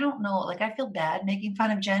 Also, I don't know. I feel bad making fun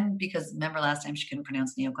of Jen because remember last time she couldn't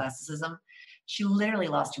pronounce neoclassicism? She literally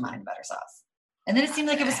lost her mind about her sauce. And then it seemed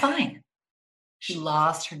like it was fine. She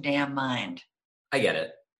lost her damn mind. I get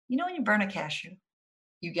it. You know when you burn a cashew?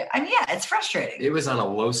 It's frustrating. It was on a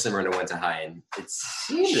low simmer and it went to high. And it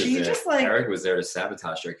seemed as if Eric was there to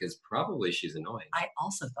sabotage her because probably she's annoying. I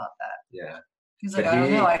also thought that. Yeah. He's like, I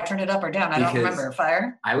don't know. I turned it up or down. I don't remember.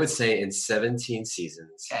 Fire? I would say in 17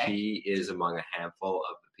 seasons, he is among a handful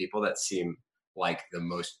of the people that seem like the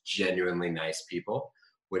most genuinely nice people.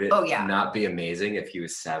 Would it not be amazing if he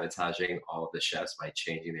was sabotaging all of the chefs by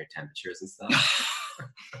changing their temperatures and stuff?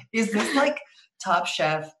 Is this Top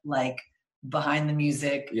Chef, behind the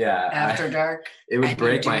music, after dark? It would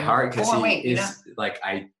break my heart because he is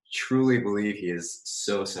I truly believe he is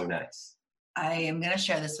so, so nice. I am going to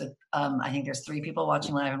share this with, I think there's 3 people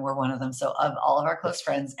watching live and we're one of them. So of all of our close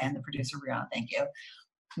friends and the producer, Brianna, thank you.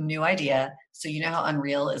 New idea. So you know how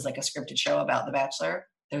Unreal is a scripted show about The Bachelor?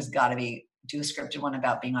 There's got to do a scripted one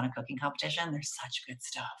about being on a cooking competition. There's such good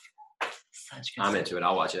stuff. I'm into it.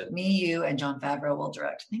 I'll watch it. Me, you, and John Favreau will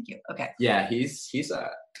direct. Thank you. Okay. Yeah, he's the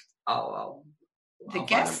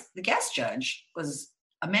guest judge was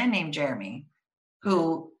a man named Jeremy,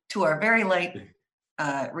 who to our very late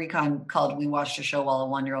recon called We Watched a Show while a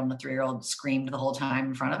 1-year-old and a 3-year-old screamed the whole time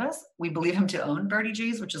in front of us. We believe him to own Birdie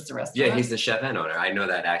G's, which is the restaurant. Yeah, he's the chef and owner. I know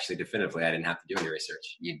that actually definitively. I didn't have to do any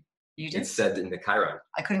research. You did? It said in the Chiron.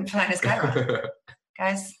 I couldn't find his Chiron.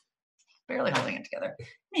 Guys, barely holding it together.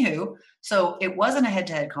 Anywho, so it wasn't a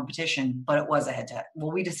head-to-head competition, but it was a head-to-head.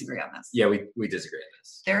 Well, we disagree on this. Yeah, we disagree on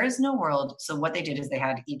this. There is no world. So what they did is they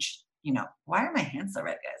had each, why are my hands so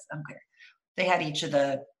red, guys? I'm clear. They had each of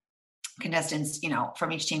the contestants,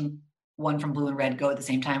 from each team, one from blue and red, go at the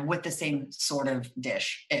same time with the same sort of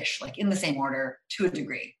dish-ish, in the same order to a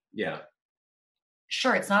degree. Yeah.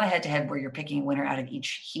 Sure, it's not a head-to-head where you're picking a winner out of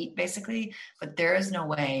each heat, basically, but there is no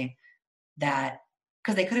way that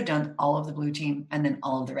because they could have done all of the blue team and then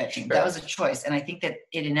all of the red team. Sure. That was a choice. And I think that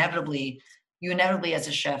you inevitably as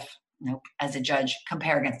a chef, as a judge,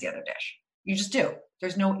 compare against the other dish. You just do.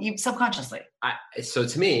 There's no, subconsciously. So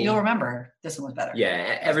to me, you'll remember this one was better.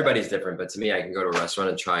 Yeah, everybody's different. But to me, I can go to a restaurant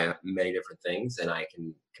and try many different things, and I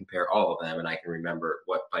can compare all of them, and I can remember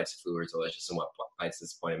what bites of food were delicious and what bites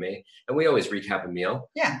disappointed me. And we always recap a meal.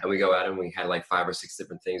 Yeah. And we go out and we had like 5 or 6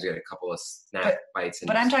 different things. We had a couple of snack bites.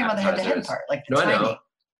 But I'm talking about the head-to-head part, like the timing. I know.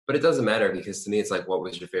 But it doesn't matter because to me, it's like, what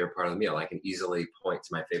was your favorite part of the meal? I can easily point to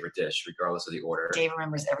my favorite dish, regardless of the order. Dave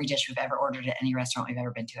remembers every dish we've ever ordered at any restaurant we've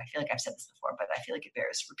ever been to. I feel like I've said this before, but I feel like it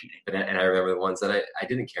bears repeating. And I remember the ones that I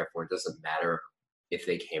didn't care for. It doesn't matter if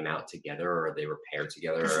they came out together or they were paired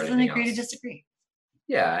together or anything else. Agree to disagree.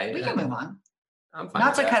 Yeah. We can move on. I'm fine.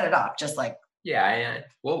 Not to cut it off, just like. Yeah.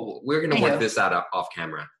 Well, we're going to work this out off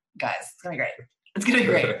camera. Guys, it's going to be great. It's going to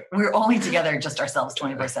be great. We're only together just ourselves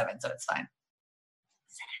 24/7, so it's fine.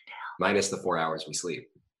 Minus the 4 hours we sleep.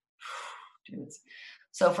 Dudes.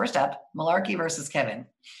 So first up, Malarkey versus Kevin.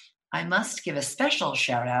 I must give a special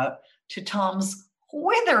shout out to Tom's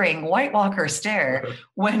withering White Walker stare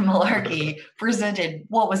when Malarkey presented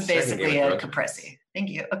what was basically a caprese. Thank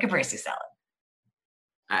you. A caprese salad.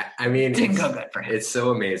 I mean, didn't go good for him. It's so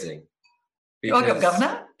amazing. You woke up,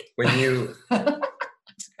 governor? When you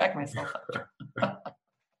just crack myself up.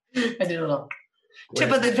 I did a little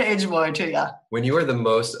tip of the page boy to you. When you are the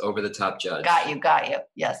most over the top judge. Got you.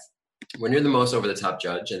 Yes. When you're the most over the top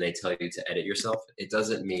judge and they tell you to edit yourself, it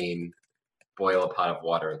doesn't mean boil a pot of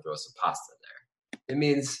water and throw some pasta in there. It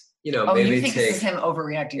means, maybe you think this is him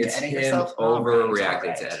overreacting to editing himself? It's him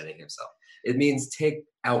overreacting to editing himself. It means take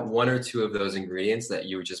out 1 or 2 of those ingredients that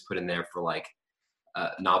you would just put in there for like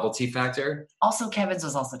novelty factor. Also, Kevin's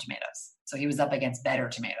was also tomatoes. So he was up against better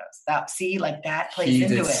tomatoes. That plays into it.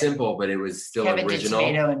 He did simple, but it was still Kevin original.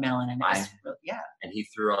 Kevin did tomato and melon, and And he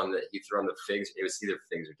threw on the figs. It was either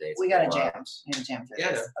figs or dates. We got a jam. We got a jam through this.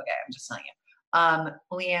 Okay, I'm just telling you.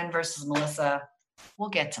 Leanne versus Melissa. We'll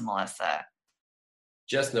get to Melissa.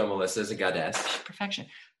 Just know Melissa's a goddess. Perfection.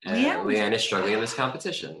 Leanne is struggling in this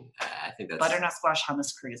competition. I think that's butternut squash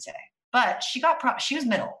hummus crudité. But she was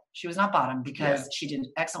middle. She was not bottom because she did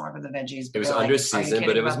excellent work with the veggies. It was under seasoned,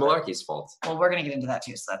 but it was Malarkey's fault. Well, we're going to get into that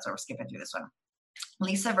too, so that's why we're skipping through this one.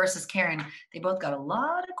 Lisa versus Karen. They both got a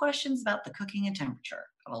lot of questions about the cooking and temperature.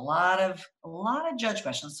 A lot of judge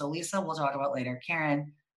questions. So Lisa, we'll talk about later.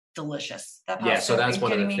 Karen, delicious. That pasta, so that's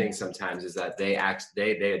one of the things sometimes is that they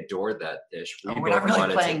adored that dish. We're not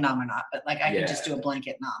really playing nom or not, but like I can just do a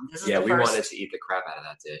blanket nom. We wanted to eat the crap out of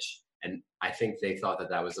that dish. And I think they thought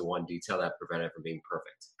that was the one detail that prevented it from being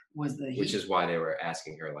perfect. Was the heat. Which is why they were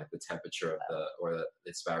asking her like the temperature of the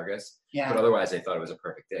asparagus. Yeah. But otherwise they thought it was a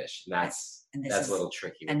perfect dish. And that's a little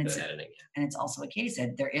tricky with the editing. And it's also what Katie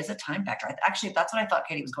said, there is a time factor. Actually, that's what I thought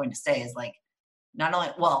Katie was going to say is like, not only,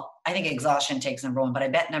 I think exhaustion takes number 1, but I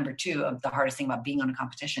bet number 2 of the hardest thing about being on a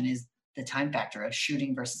competition is the time factor of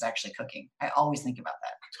shooting versus actually cooking. I always think about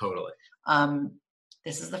that. Totally.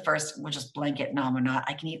 This is the first, we'll just blanket nom or not.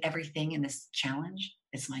 I can eat everything in this challenge.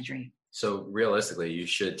 It's my dream. So realistically, you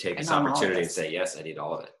should take this opportunity and say, yes, I need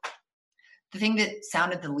all of it. The thing that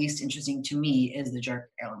sounded the least interesting to me is the jerk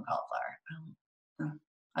heirloom cauliflower.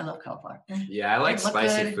 I love cauliflower. Yeah, I like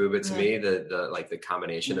spicy food, but to me, the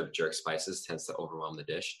combination of jerk spices tends to overwhelm the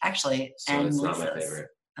dish. Actually, so and it's not my favorite.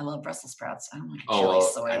 I love Brussels sprouts. I don't like chili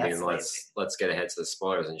soy. I mean, let's get ahead to the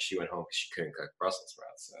spoilers. And she went home because she couldn't cook Brussels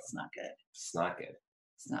sprouts. So it's not good. It's not good.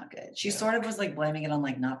 It's not good. She sort of was like blaming it on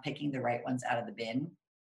like not picking the right ones out of the bin.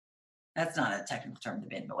 That's not a technical term, the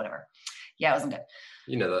bin, but whatever. Yeah, it wasn't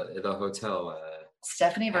good. The hotel.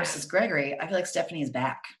 Stephanie versus Gregory. I feel like Stephanie is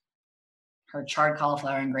back. Her charred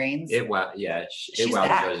cauliflower and grains. It wowed the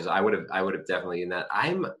judges. I would have definitely eaten that.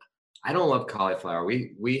 I don't love cauliflower.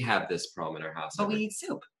 We have this problem in our house. But we eat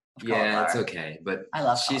soup. Yeah, it's okay. But I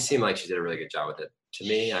love she seemed like she did a really good job with it. To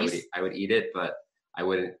me, I would eat it, but I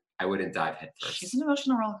wouldn't dive head first. She's an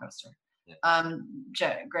emotional roller coaster.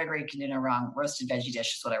 Yeah. Gregory can do no wrong. Roasted veggie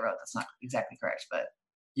dish is what I wrote. That's not exactly correct, but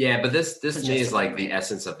yeah. But this to me is like the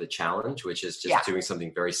essence of the challenge, which is just doing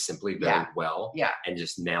something very simply, very well, and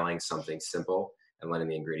just nailing something simple and letting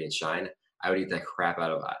the ingredients shine. I would eat the crap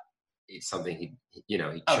out of that. Eat something he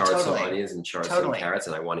charred some onions and charred some carrots,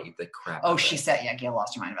 and I want to eat the crap. Oh, she said, Gail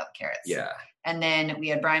lost her mind about the carrots. Yeah. And then we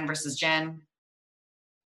had Brian versus Jen.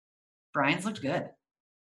 Brian's looked good.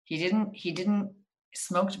 He didn't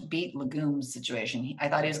smoked beet legumes situation. I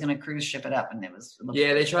thought he was going to cruise ship it up, and it was.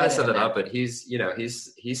 They try to set it up, but he's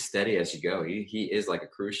steady as you go. He is like a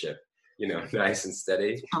cruise ship. Nice and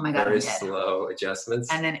steady. Oh my God, very slow adjustments.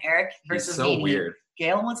 And then Eric versus He's so weird.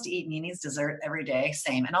 Gail wants to eat Nini's dessert every day.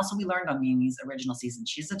 Same. And also we learned on Nini's original season,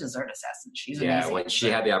 she's a dessert assassin. She's amazing. When she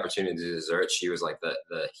had the opportunity to do dessert, she was like the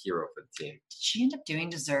hero for the team. Did she end up doing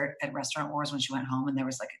dessert at Restaurant Wars when she went home? And there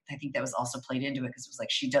was like, I think that was also played into it because it was like,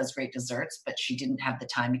 she does great desserts, but she didn't have the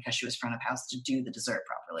time because she was front of house to do the dessert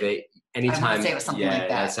properly. Anytime, I would say it was something like that.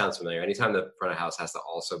 That sounds familiar. Anytime the front of house has to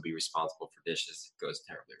also be responsible for dishes, it goes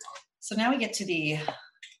terribly wrong. So now we get to the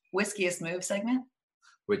whiskiest move segment.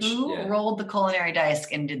 Who rolled the culinary dice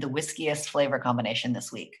and did the whiskiest flavor combination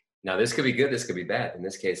this week? Now, this could be good. This could be bad. In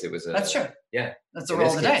this case, it was a... That's true. Yeah. That's a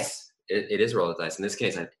roll of the dice. It is a roll of the dice. In this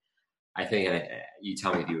case, I think, you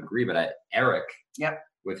tell me if you agree, but Eric,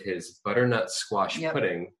 with his butternut squash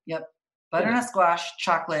pudding. Yep. Butternut squash,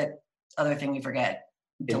 chocolate, other thing we forget.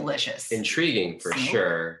 Delicious. Intriguing for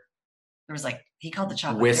sure. There was like, he called the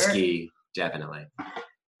chocolate whiskey, definitely.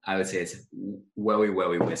 I would say it's welly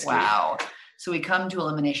whiskey. Wow. So we come to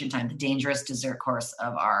elimination time, the dangerous dessert course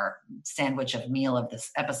of our sandwich of meal of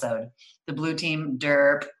this episode. The blue team,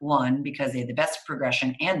 derp, won because they had the best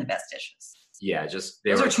progression and the best dishes. Yeah,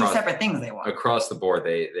 those are two separate things they won. Across the board,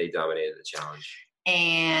 they dominated the challenge.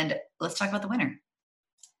 And let's talk about the winner.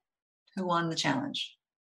 Who won the challenge?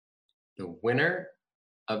 The winner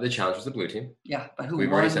of the challenge was the blue team. Yeah, but who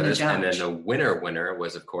won the challenge? And then the winner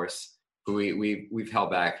was, of course, who we've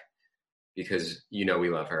held back because we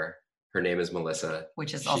love her. Her name is Melissa.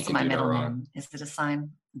 Which is also my middle name. Is it a sign?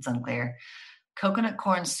 It's unclear. Coconut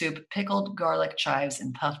corn soup, pickled garlic chives,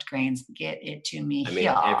 and puffed grains. Get it to me.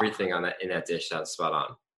 Everything in that dish sounds spot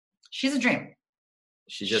on. She's a dream.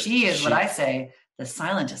 She is what I say, the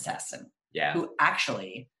silent assassin. Yeah. Who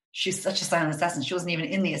actually, she's such a silent assassin. She wasn't even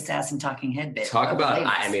in the assassin talking head bit. Talk about,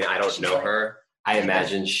 I don't know her. I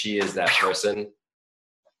imagine she is that person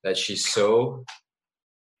that she's so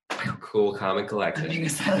cool, calm, and collected.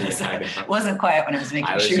 Wasn't quiet when I was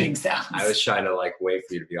making shooting sounds. I was trying to wait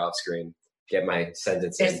for you to be off screen, get my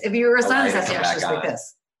sentences. If you were a silent assassin, I just like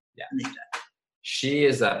this. Yeah. She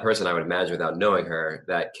is that person I would imagine without knowing her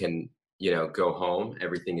that can, go home.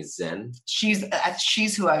 Everything is zen. She's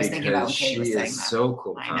who I was thinking about when Kate was saying that. She is so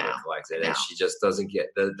cool, calm, and collected, and she just doesn't get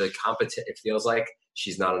the competition. It feels like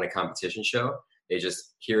she's not on a competition show. They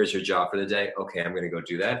just, here's your job for the day. Okay, I'm going to go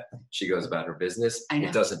do that. She goes about her business.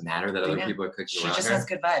 It doesn't matter that other people are cooking around her. She just has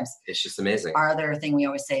good vibes. It's just amazing. Our other thing we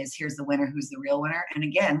always say is, here's the winner, who's the real winner. And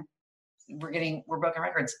again, we're broken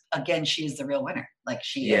records. Again, she is the real winner.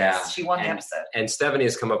 She is. She won the episode. And Stephanie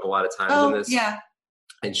has come up a lot of times in this. Yeah.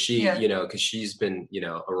 And she, because she's been,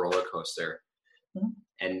 a roller coaster. Mm-hmm.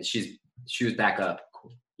 And she was back up.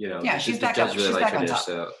 She's back up. She's back on top.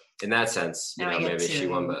 So in that sense, maybe she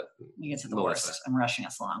won, but we get to the worst. I'm rushing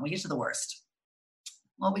us along. We get to the worst.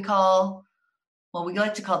 We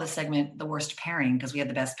like to call this segment the worst pairing because we had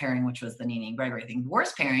the best pairing, which was the Nini and Gregory thing. The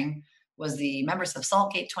worst pairing was the members of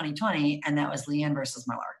Saltgate 2020, and that was Leanne versus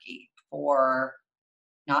Malarkey for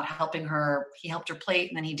not helping her. He helped her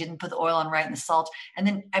plate, and then he didn't put the oil on right and the salt. And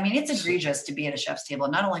then, it's egregious to be at a chef's table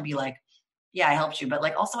and not only be like, yeah, I helped you, but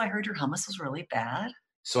also I heard your hummus was really bad.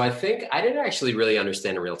 So I think I didn't actually really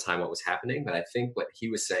understand in real time what was happening, but I think what he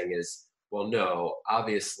was saying is, well, no,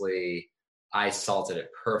 obviously I salted it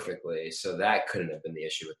perfectly, so that couldn't have been the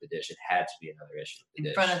issue with the dish. It had to be another issue with the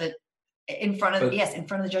dish. In front of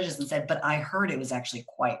the judges, and said, but I heard it was actually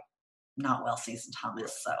quite not well seasoned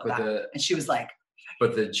hummus. And she was like,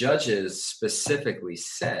 but the judges specifically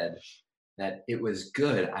said that it was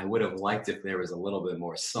good. I would have liked if there was a little bit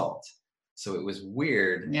more salt. So it was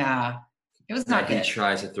weird. Yeah. It was not good. He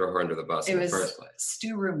tried to throw her under the bus in the first place.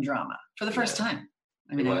 Stew room drama for the first time.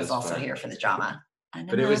 I was also here for the drama.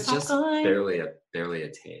 But it was just barely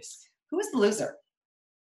a taste. Who was the loser?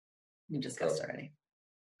 We discussed already.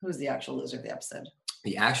 Who was the actual loser of the episode?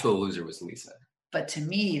 The actual loser was Lisa. But to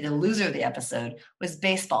me, the loser of the episode was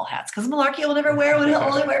baseball hats because Malarkey will never wear one. He'll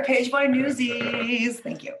only wear Pageboy Newsies.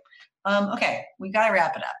 Thank you. Okay, we got to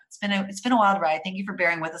wrap it up. It's been a wild ride. Thank you for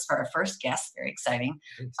bearing with us for our first guest. Very exciting.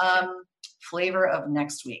 Flavor of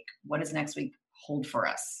next week. What does next week hold for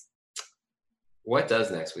us? What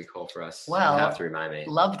does next week hold for us? Well, you have to remind me.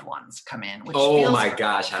 Loved ones come in. Which my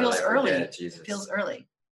gosh, how feels did I early. Forget? Jesus. It feels early.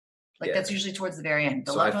 That's usually towards the very end.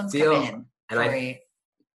 The loved ones come in. And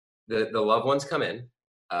the loved ones come in.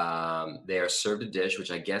 They are served a dish, which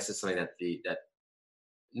I guess is something that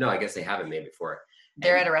I guess they haven't made before.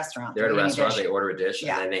 They're at a restaurant. They order a dish,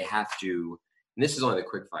 and then they have to. And this is only the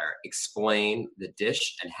quick fire. Explain the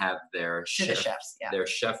dish and have their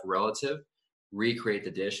chef relative recreate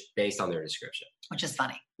the dish based on their description. Which is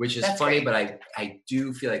funny. But I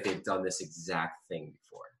do feel like they've done this exact thing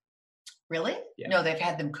before. Really? Yeah. No, they've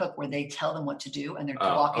had them cook where they tell them what to do and they're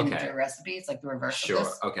walking into their recipes, like the reverse of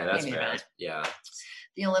this. Okay, that's fair. Yeah.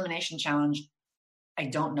 The elimination challenge, I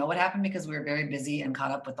don't know what happened because we were very busy and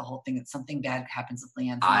caught up with the whole thing that something bad happens with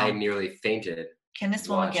Leanne's mom. I nearly fainted. Can this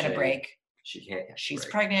woman get a break? She can't. She's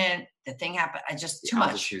pregnant. The thing happened. Too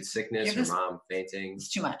much. Altitude sickness, her mom fainting. It's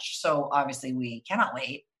too much. So obviously we cannot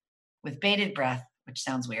wait with bated breath, which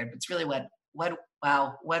sounds weird, but it's really wet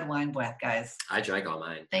wine breath, guys. I drank all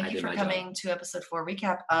mine. Thank you for coming to episode 4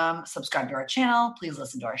 recap. Subscribe to our channel. Please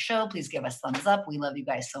listen to our show. Please give us thumbs up. We love you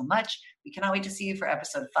guys so much. We cannot wait to see you for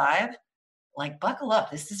episode 5. Buckle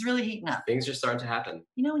up. This is really heating up. Things are starting to happen.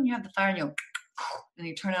 You know when you have the fire and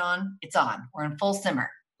you turn it on? It's on. We're in full simmer.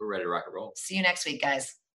 We're ready to rock and roll. See you next week,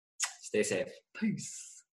 guys. Stay safe.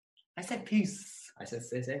 Peace. I said peace. I said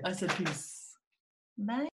stay safe. I said peace.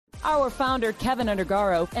 Bye. Our founder, Kevin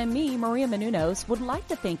Undergaro, and me, Maria Menounos, would like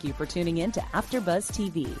to thank you for tuning in to AfterBuzz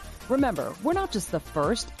TV. Remember, we're not just the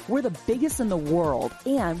first, we're the biggest in the world,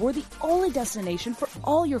 and we're the only destination for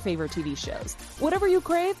all your favorite TV shows. Whatever you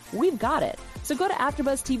crave, we've got it. So go to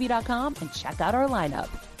AfterBuzzTV.com and check out our lineup.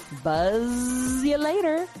 Buzz you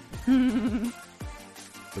later.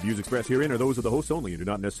 The views expressed herein are those of the hosts only and do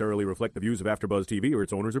not necessarily reflect the views of AfterBuzz TV or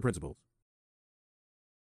its owners or principals.